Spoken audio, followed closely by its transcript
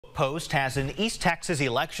Post has an East Texas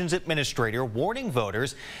elections administrator warning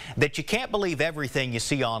voters that you can't believe everything you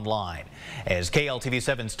see online. As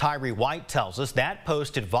KLTV7's Tyree White tells us, that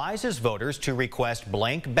post advises voters to request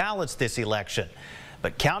blank ballots this election.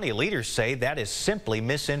 But county leaders say that is simply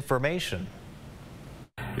misinformation.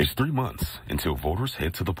 It's 3 months until voters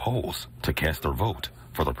head to the polls to cast their vote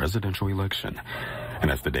for the presidential election.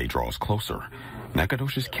 And as the day draws closer,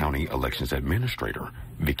 Nacogdoches County Elections Administrator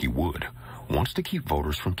Vicki Wood wants to keep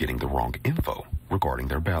voters from getting the wrong info regarding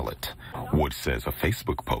their ballot. Wood says a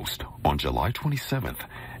Facebook post on July 27th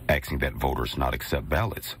asking that voters not accept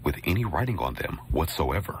ballots with any writing on them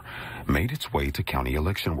whatsoever made its way to county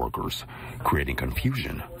election workers, creating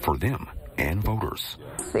confusion for them and voters.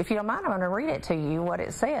 If you don't mind, I'm going to read it to you, what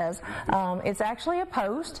it says. It's actually a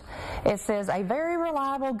post. It says, "A very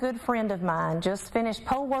reliable good friend of mine just finished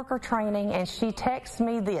poll worker training and she texts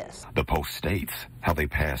me this." The post states how they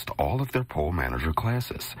passed all of their poll manager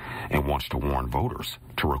classes and wants to warn voters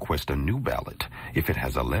to request a new ballot if it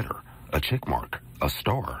has a letter, a check mark, a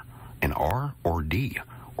star, an R or D,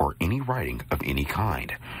 or any writing of any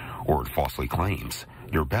kind, or it falsely claims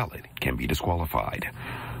your ballot can be disqualified.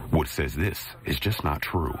 Wood says this is just not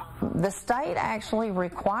true. The state actually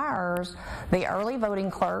requires the early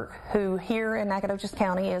voting clerk, who here in Nacogdoches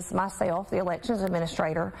County is myself, the elections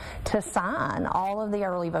administrator, to sign all of the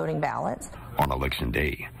early voting ballots. On election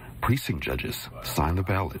day, precinct judges sign the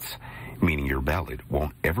ballots, meaning your ballot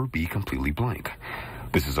won't ever be completely blank.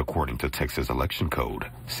 This is according to Texas Election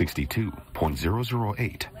Code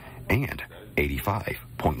 62.008 and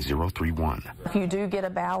 85.031. If you do get a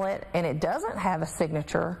ballot and it doesn't have a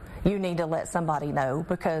signature, you need to let somebody know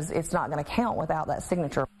because it's not going to count without that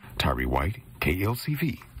signature. Tyree White,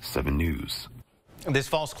 KLTV 7 News. This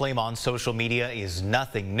false claim on social media is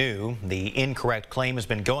nothing new. The incorrect claim has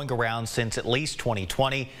been going around since at least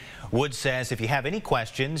 2020. Wood says if you have any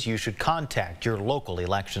questions, you should contact your local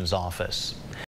elections office.